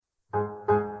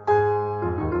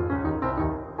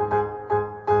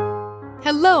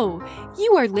Hello!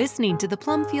 You are listening to the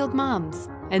Plumfield Moms,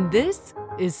 and this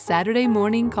is Saturday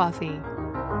Morning Coffee.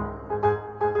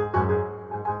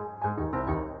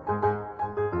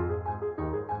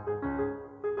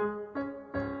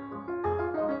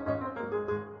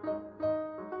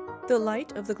 The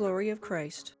Light of the Glory of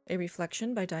Christ, a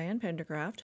reflection by Diane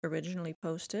Pendergraft, originally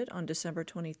posted on December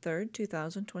 23,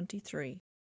 2023.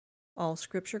 All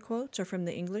scripture quotes are from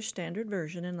the English Standard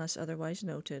Version unless otherwise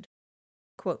noted.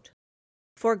 Quote,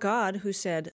 "For God, who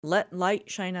said, 'Let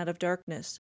light shine out of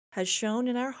darkness,' has shone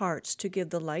in our hearts to give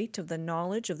the light of the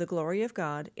knowledge of the glory of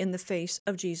God in the face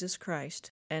of Jesus Christ."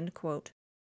 End quote.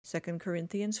 2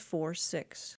 Corinthians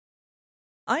 4:6.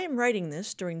 I am writing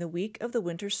this during the week of the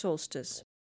winter solstice.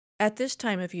 At this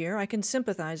time of year, I can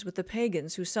sympathize with the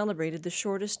pagans who celebrated the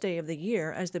shortest day of the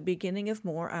year as the beginning of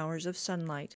more hours of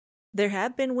sunlight. There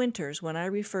have been winters when I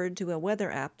referred to a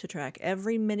weather app to track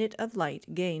every minute of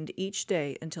light gained each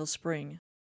day until spring.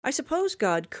 I suppose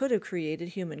God could have created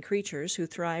human creatures who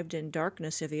thrived in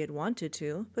darkness if He had wanted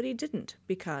to, but He didn't,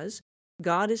 because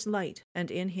God is light, and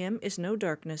in Him is no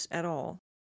darkness at all.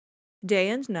 Day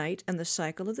and night and the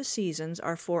cycle of the seasons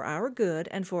are for our good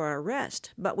and for our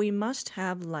rest, but we must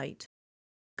have light.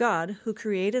 God, who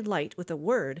created light with a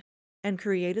word, and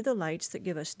created the lights that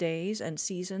give us days and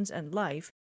seasons and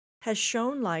life, has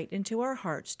shone light into our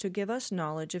hearts to give us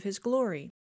knowledge of His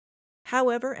glory.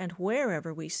 However and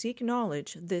wherever we seek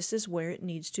knowledge, this is where it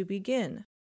needs to begin.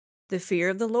 The fear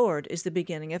of the Lord is the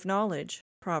beginning of knowledge,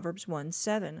 Proverbs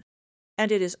 1:7,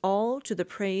 and it is all to the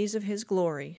praise of His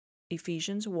glory,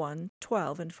 Ephesians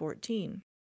 1:12 and 14.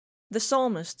 The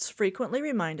psalmists frequently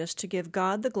remind us to give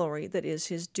God the glory that is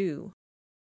His due.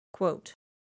 Quote,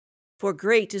 "For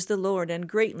great is the Lord and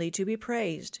greatly to be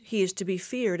praised. He is to be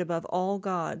feared above all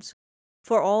gods.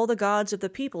 For all the gods of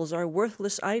the peoples are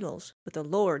worthless idols, but the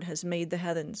Lord has made the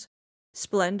heavens.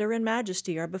 Splendor and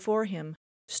majesty are before Him.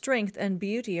 Strength and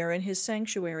beauty are in His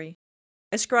sanctuary.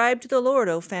 Ascribe to the Lord,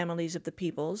 O families of the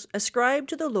peoples. Ascribe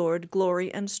to the Lord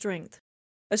glory and strength.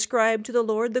 Ascribe to the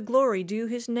Lord the glory due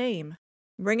His name.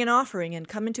 Bring an offering and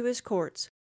come into His courts.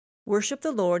 Worship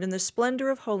the Lord in the splendor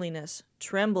of holiness.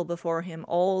 Tremble before Him,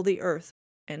 all the earth."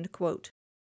 End quote.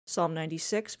 Psalm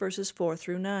 96, verses 4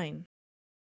 through 9.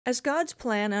 As God's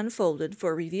plan unfolded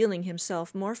for revealing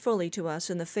Himself more fully to us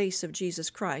in the face of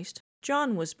Jesus Christ,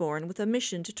 John was born with a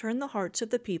mission to turn the hearts of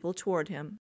the people toward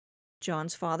Him.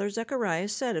 John's father Zechariah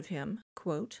said of him,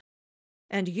 quote,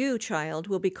 "And you, child,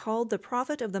 will be called the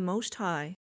prophet of the Most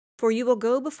High, for you will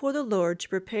go before the Lord to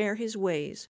prepare His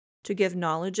ways, to give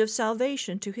knowledge of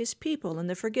salvation to His people and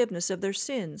the forgiveness of their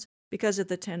sins, because of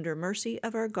the tender mercy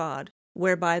of our God,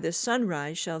 whereby the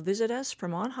sunrise shall visit us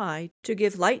from on high, to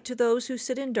give light to those who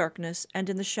sit in darkness and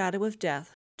in the shadow of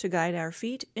death, to guide our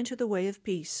feet into the way of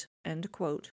peace." End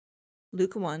quote.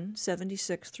 Luke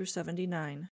 1:76 through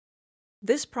 79.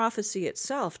 This prophecy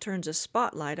itself turns a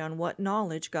spotlight on what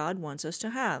knowledge God wants us to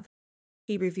have.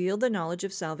 He revealed the knowledge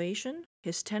of salvation,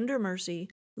 His tender mercy,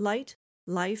 light,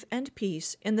 life, and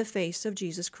peace in the face of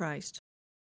Jesus Christ.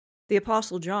 The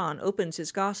Apostle John opens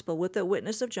his gospel with the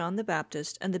witness of John the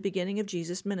Baptist and the beginning of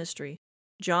Jesus' ministry.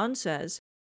 John says,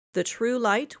 "The true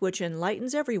light which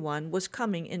enlightens everyone was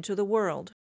coming into the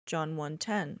world." John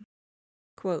 1:10.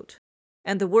 Quote,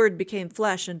 "And the Word became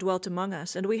flesh and dwelt among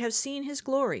us, and we have seen His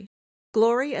glory,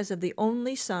 glory as of the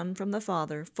only Son from the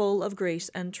Father, full of grace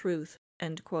and truth."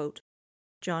 End quote.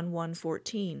 John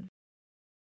 1:14.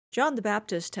 John the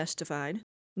Baptist testified,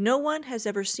 "No one has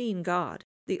ever seen God.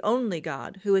 The only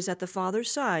God, who is at the Father's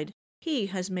side, He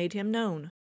has made Him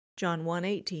known." John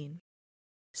 1:18.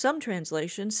 Some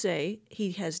translations say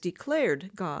He has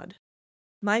declared God.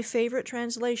 My favorite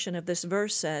translation of this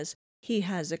verse says, He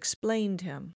has explained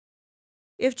Him.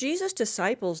 If Jesus'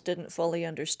 disciples didn't fully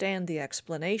understand the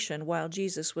explanation while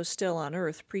Jesus was still on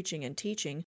earth preaching and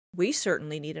teaching, we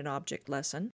certainly need an object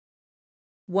lesson.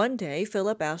 One day,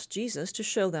 Philip asked Jesus to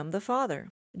show them the Father.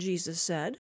 Jesus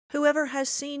said, "Whoever has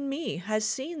seen me has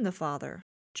seen the Father."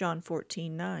 John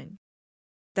 14:9.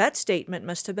 That statement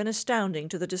must have been astounding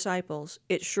to the disciples.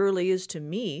 It surely is to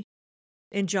me.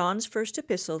 In John's first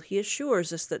epistle, he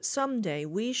assures us that someday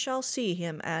we shall see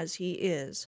Him as He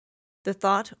is. The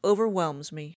thought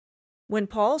overwhelms me. When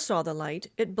Paul saw the light,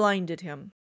 it blinded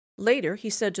him. Later, he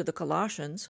said to the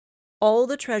Colossians, "All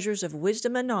the treasures of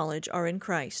wisdom and knowledge are in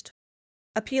Christ."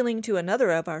 Appealing to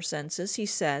another of our senses, he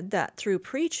said that through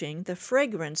preaching, the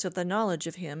fragrance of the knowledge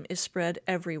of Him is spread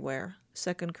everywhere.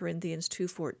 2 Corinthians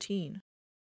 2:14.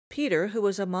 Peter, who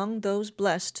was among those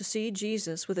blessed to see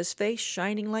Jesus with His face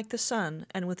shining like the sun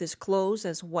and with His clothes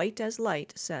as white as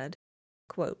light, said,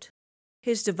 quote,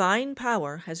 His divine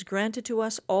power has granted to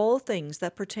us all things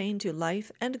that pertain to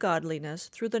life and godliness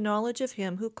through the knowledge of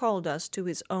Him who called us to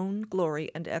His own glory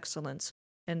and excellence."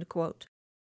 End quote.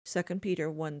 2 Peter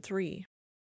 1:3.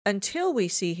 Until we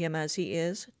see Him as He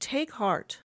is, take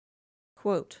heart.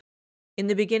 Quote, "In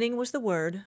the beginning was the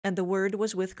Word, and the Word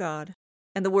was with God,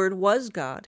 and the Word was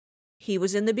God. He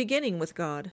was in the beginning with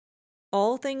God.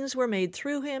 All things were made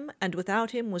through Him, and without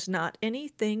Him was not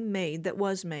anything made that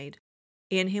was made.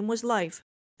 In Him was life,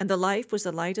 and the life was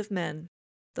the light of men.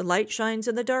 The light shines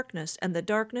in the darkness, and the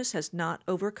darkness has not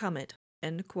overcome it."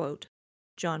 End quote.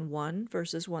 John 1,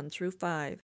 verses 1 through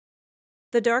 5.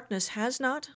 The darkness has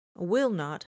not, will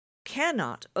not,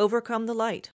 cannot overcome the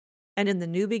light, and in the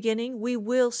new beginning we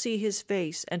will see His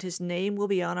face, and His name will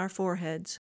be on our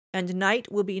foreheads, and night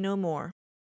will be no more.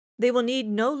 They will need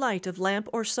no light of lamp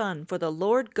or sun, for the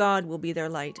Lord God will be their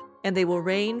light, and they will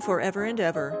reign forever and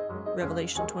ever.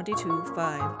 Revelation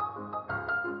 22:5.